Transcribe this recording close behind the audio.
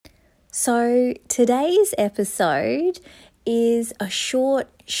So today's episode is a short,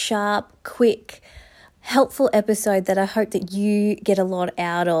 sharp, quick, helpful episode that I hope that you get a lot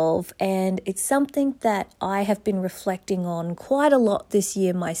out of. And it's something that I have been reflecting on quite a lot this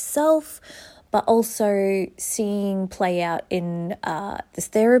year myself, but also seeing play out in the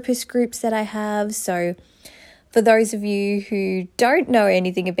therapist groups that I have. So for those of you who don't know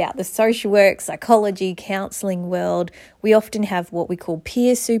anything about the social work, psychology, counselling world, we often have what we call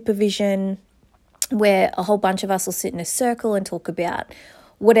peer supervision, where a whole bunch of us will sit in a circle and talk about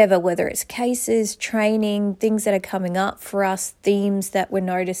whatever, whether it's cases, training, things that are coming up for us, themes that we're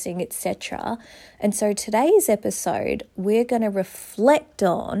noticing, etc. And so today's episode, we're going to reflect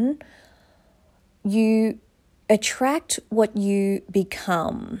on you attract what you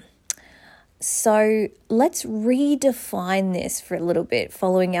become. So let's redefine this for a little bit,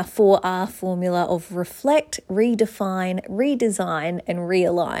 following our 4R formula of reflect, redefine, redesign, and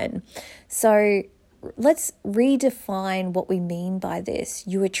realign. So let's redefine what we mean by this.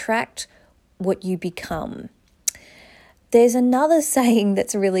 You attract what you become. There's another saying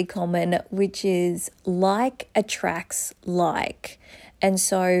that's really common, which is like attracts like. And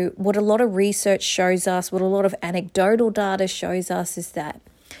so what a lot of research shows us, what a lot of anecdotal data shows us is that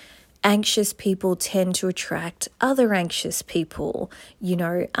anxious people tend to attract other anxious people.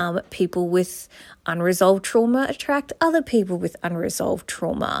 People with unresolved trauma attract other people with unresolved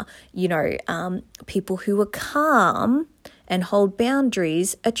trauma. People who are calm and hold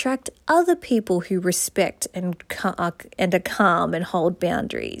boundaries attract other people who respect and are calm and hold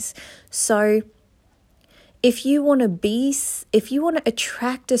boundaries. So if you want to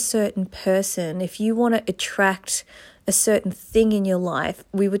attract a certain person, if you want to attract a certain thing in your life,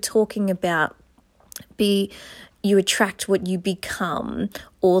 we were talking about you attract what you become,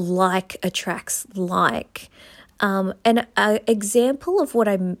 or like attracts like. And an example of what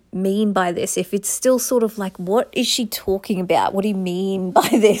I mean by this, if it's still sort of like, what is she talking about? What do you mean by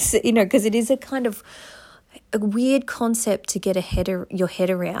this? Because it is a kind of a weird concept to get your head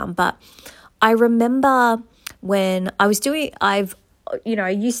around. But I remember when I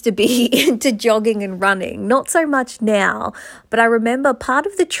used to be into jogging and running, not so much now, but I remember part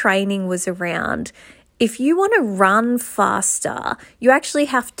of the training was around, if you want to run faster, you actually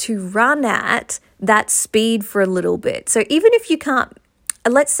have to run at that speed for a little bit. So even if you can't,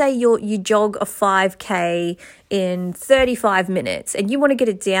 let's say you jog a 5K in 35 minutes and you want to get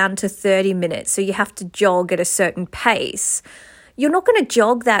it down to 30 minutes, so you have to jog at a certain pace. You're not going to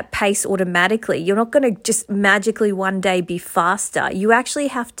jog that pace automatically. You're not going to just magically one day be faster. You actually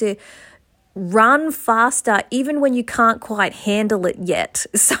have to run faster even when you can't quite handle it yet.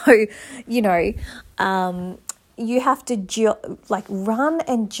 So, you have to run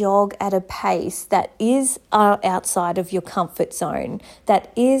and jog at a pace that is outside of your comfort zone,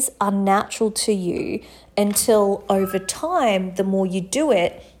 that is unnatural to you, until over time, the more you do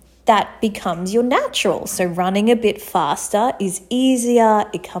it, that becomes your natural. So running a bit faster is easier.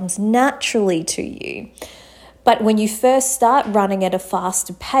 It comes naturally to you. But when you first start running at a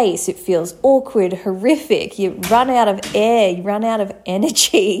faster pace, it feels awkward, horrific. You run out of air, you run out of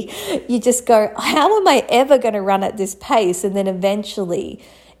energy. You just go, how am I ever going to run at this pace? And then eventually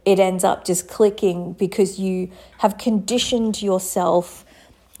it ends up just clicking because you have conditioned yourself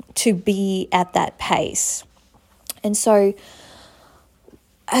to be at that pace. And so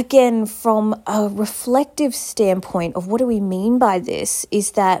again, from a reflective standpoint of what do we mean by this,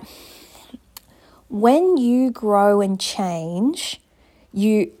 is that when you grow and change,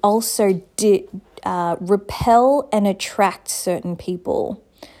 you also repel and attract certain people.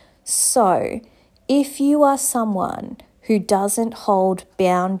 So if you are someone who doesn't hold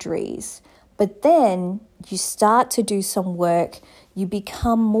boundaries, but then you start to do some work, you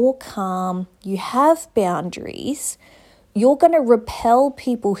become more calm, you have boundaries, you're going to repel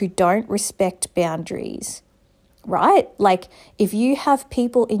people who don't respect boundaries, right? Like if you have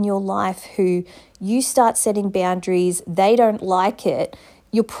people in your life who you start setting boundaries, they don't like it,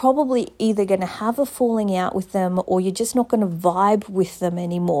 you're probably either going to have a falling out with them, or you're just not going to vibe with them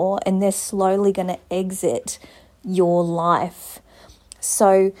anymore, and they're slowly going to exit your life.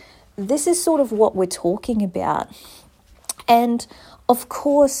 So this is sort of what we're talking about. And of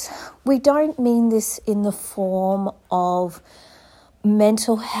course, we don't mean this in the form of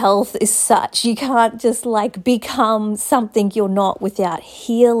mental health as such. You can't just become something you're not without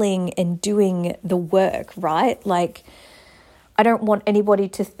healing and doing the work, right? I don't want anybody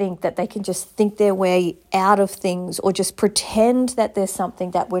to think that they can just think their way out of things or just pretend that there's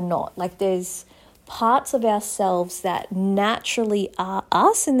something that we're not. There's parts of ourselves that naturally are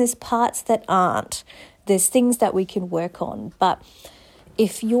us, and there's parts that aren't. There's things that we can work on. But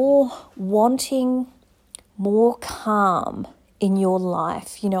if you're wanting more calm in your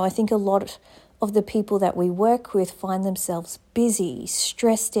life, I think a lot of the people that we work with find themselves busy,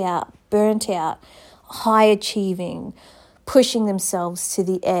 stressed out, burnt out, high achieving, pushing themselves to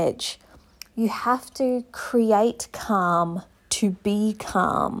the edge. You have to create calm to be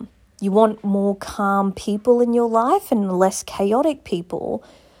calm. You want more calm people in your life and less chaotic people.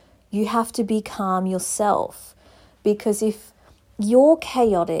 You have to be calm yourself, because if you're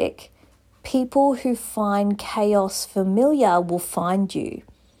chaotic, people who find chaos familiar will find you.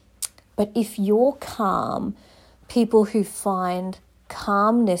 But if you're calm, people who find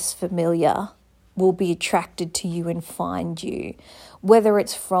calmness familiar will be attracted to you and find you. Whether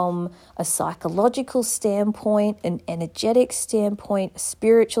it's from a psychological standpoint, an energetic standpoint, a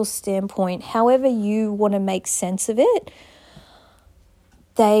spiritual standpoint, however you want to make sense of it,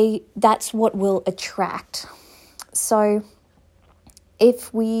 that's what will attract. So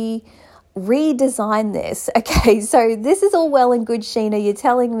if we redesign this, okay, so this is all well and good, Sheena, you're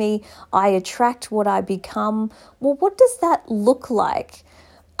telling me I attract what I become. Well, what does that look like?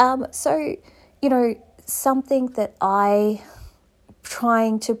 Something that I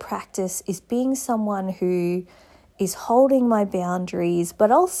trying to practice is being someone who is holding my boundaries,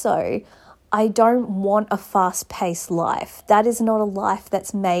 but also I don't want a fast-paced life. That is not a life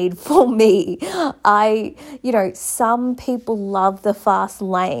that's made for me. Some people love the fast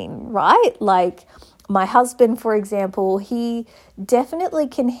lane, right? Like my husband, for example, he definitely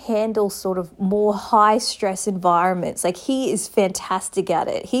can handle sort of more high stress environments. Like he is fantastic at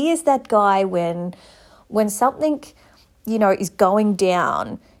it. He is that guy when something, is going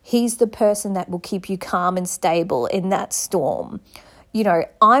down, he's the person that will keep you calm and stable in that storm.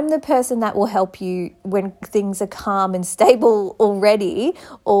 I'm the person that will help you when things are calm and stable already,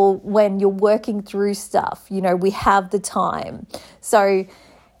 or when you're working through stuff. We have the time. So,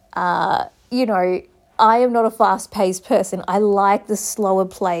 I am not a fast-paced person. I like the slower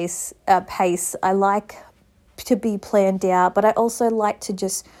pace. I like to be planned out, but I also like to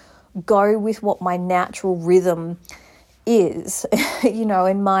just go with what my natural rhythm is,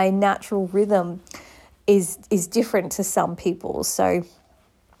 and my natural rhythm is different to some people. So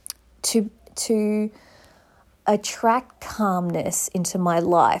to attract calmness into my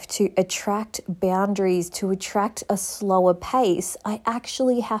life, to attract boundaries, to attract a slower pace, I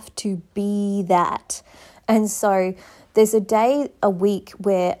actually have to be that. And so there's a day a week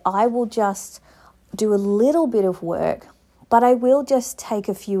where I will just do a little bit of work, but I will just take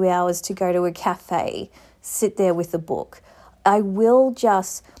a few hours to go to a cafe, sit there with a book. I will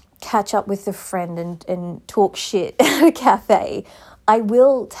just catch up with a friend and talk shit at a cafe. I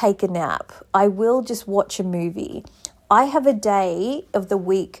will take a nap. I will just watch a movie. I have a day of the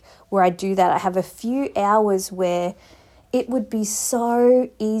week where I do that. I have a few hours where it would be so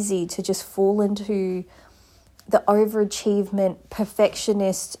easy to just fall into the overachievement,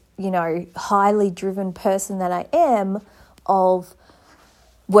 perfectionist, highly driven person that I am, of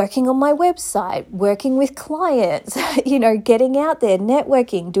working on my website, working with clients, getting out there,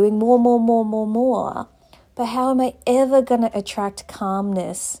 networking, doing more. But how am I ever going to attract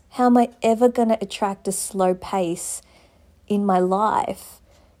calmness? How am I ever going to attract a slow pace in my life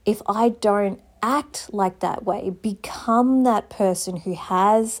if I don't act like that way, become that person who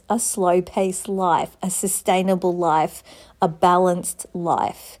has a slow-paced life, a sustainable life, a balanced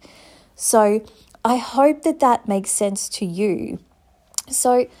life? So I hope that makes sense to you.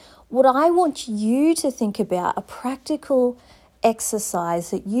 So what I want you to think about, a practical exercise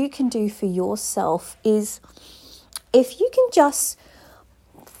that you can do for yourself, is if you can just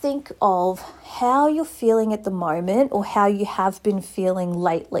think of how you're feeling at the moment, or how you have been feeling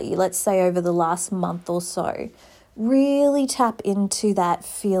lately, let's say over the last month or so. Really tap into that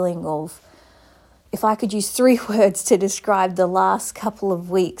feeling of, if I could use 3 words to describe the last couple of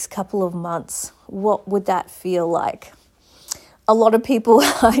weeks, couple of months, what would that feel like? A lot of people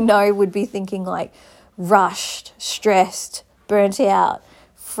I know would be thinking like rushed, stressed, burnt out,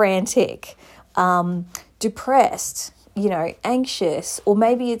 frantic, depressed, anxious, or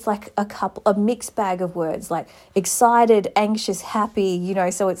maybe it's like a mixed bag of words, like excited, anxious, happy,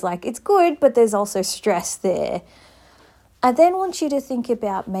 so it's like it's good, but there's also stress there. I then want you to think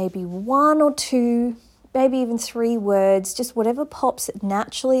about maybe 1 or 2, maybe even 3 words, just whatever pops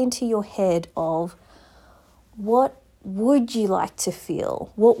naturally into your head of what would you like to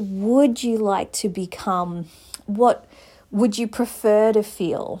feel? What would you like to become? What would you prefer to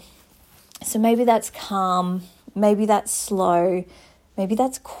feel? So maybe that's calm, maybe that's slow, maybe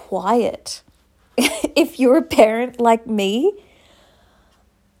that's quiet. If you're a parent like me,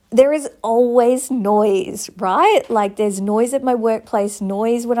 there is always noise, right? Like there's noise at my workplace,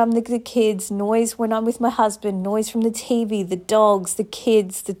 noise when I'm with the kids, noise when I'm with my husband, noise from the TV, the dogs, the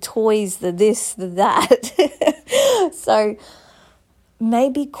kids, the toys, the this, the that. So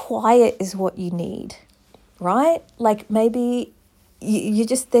maybe quiet is what you need, right? Like maybe you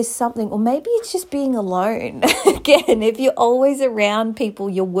just, there's something, or maybe it's just being alone. Again, if you're always around people,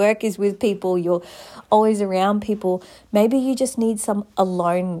 your work is with people, you're always around people, maybe you just need some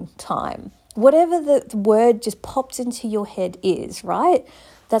alone time. Whatever the word just pops into your head is, right?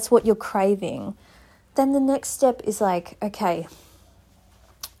 That's what you're craving. Then the next step is like, okay,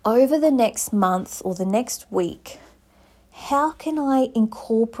 over the next month or the next week, how can I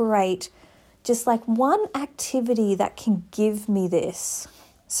incorporate just like one activity that can give me this?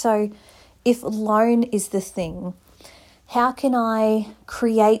 So if alone is the thing, how can I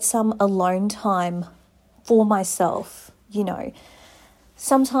create some alone time for myself? You know,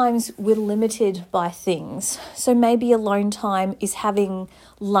 sometimes we're limited by things. So maybe alone time is having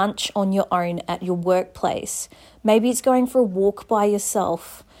lunch on your own at your workplace. Maybe it's going for a walk by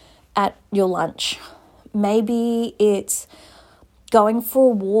yourself at your lunch. Maybe it's going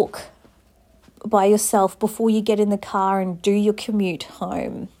for a walk by yourself before you get in the car and do your commute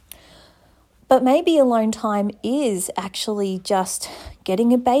home. But maybe alone time is actually just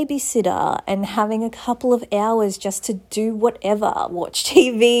getting a babysitter and having a couple of hours just to do whatever, watch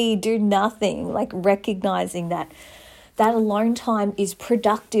TV, do nothing, like recognizing that alone time is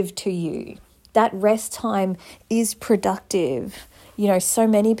productive to you. That rest time is productive. You know, so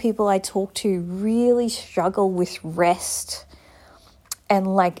many people I talk to really struggle with rest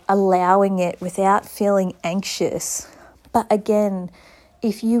and like allowing it without feeling anxious. But again,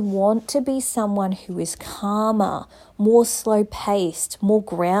 if you want to be someone who is calmer, more slow-paced, more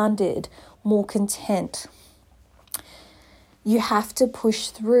grounded, more content, you have to push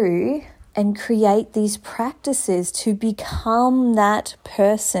through and create these practices to become that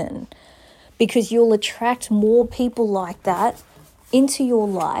person, because you'll attract more people like that into your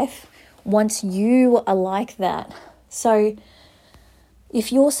life once you are like that. So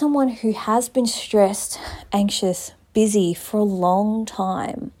if you're someone who has been stressed, anxious, busy for a long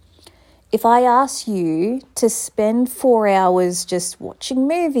time, if I ask you to spend 4 hours just watching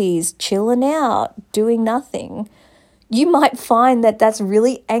movies, chilling out, doing nothing, you might find that that's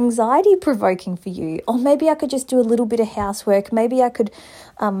really anxiety provoking for you. Or maybe I could just do a little bit of housework. Maybe I could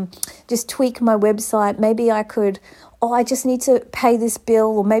just tweak my website. Maybe I could, I just need to pay this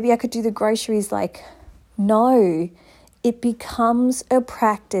bill. Or maybe I could do the groceries. Like, no. It becomes a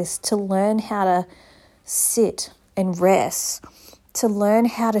practice to learn how to sit and rest, to learn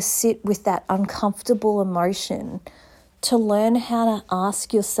how to sit with that uncomfortable emotion, to learn how to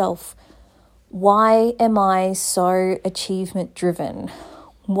ask yourself, why am I so achievement driven?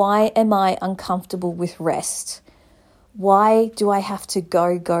 Why am I uncomfortable with rest? Why do I have to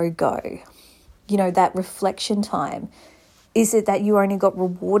go? You know, that reflection time. Is it that you only got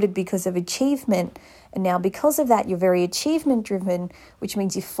rewarded because of achievement? And now because of that, you're very achievement driven, which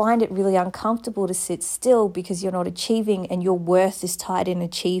means you find it really uncomfortable to sit still because you're not achieving and your worth is tied in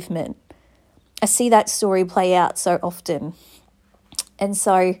achievement. I see that story play out so often. And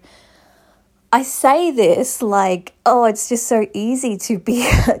so I say this like, it's just so easy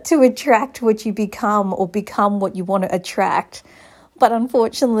to attract what you become or become what you want to attract. But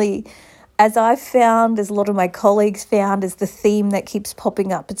unfortunately, as I've found, as a lot of my colleagues found, as the theme that keeps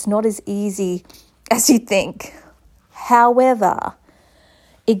popping up, it's not as easy as you think. However,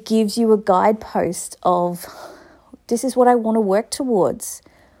 it gives you a guidepost of, this is what I want to work towards.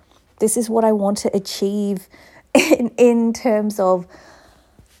 This is what I want to achieve in terms of,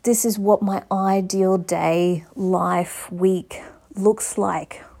 this is what my ideal day, life, week looks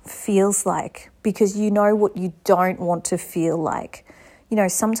like, feels like, because you know what you don't want to feel like. You know,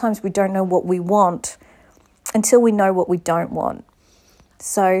 sometimes we don't know what we want until we know what we don't want.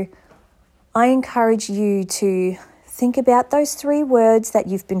 So I encourage you to think about those 3 words that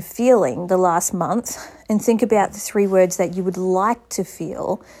you've been feeling the last month, and think about the 3 words that you would like to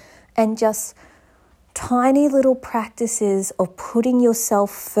feel, and just tiny little practices of putting yourself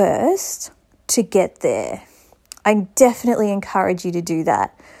first to get there. I definitely encourage you to do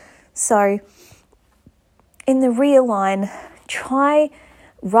that. So in the realign,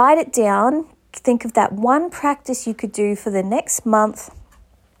 write it down, think of that one practice you could do for the next month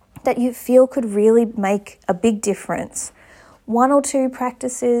that you feel could really make a big difference. 1 or 2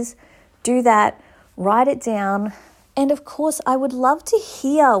 practices, do that, write it down. And of course, I would love to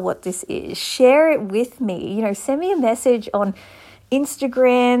hear what this is. Share it with me. You know, send me a message on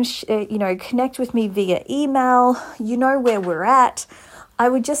Instagram, connect with me via email. You know where we're at. I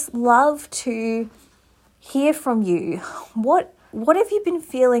would just love to hear from you. What have you been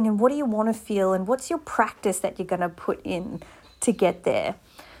feeling, and what do you want to feel, and what's your practice that you're going to put in to get there?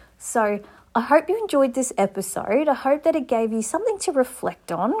 So I hope you enjoyed this episode. I hope that it gave you something to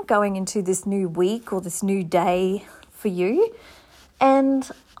reflect on going into this new week or this new day for you. And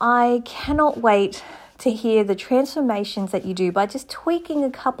I cannot wait to hear the transformations that you do by just tweaking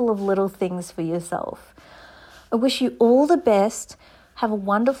a couple of little things for yourself. I wish you all the best. Have a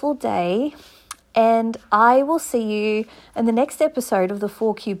wonderful day. And I will see you in the next episode of the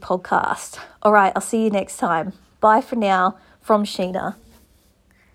 4Q podcast. All right, I'll see you next time. Bye for now from Sheena.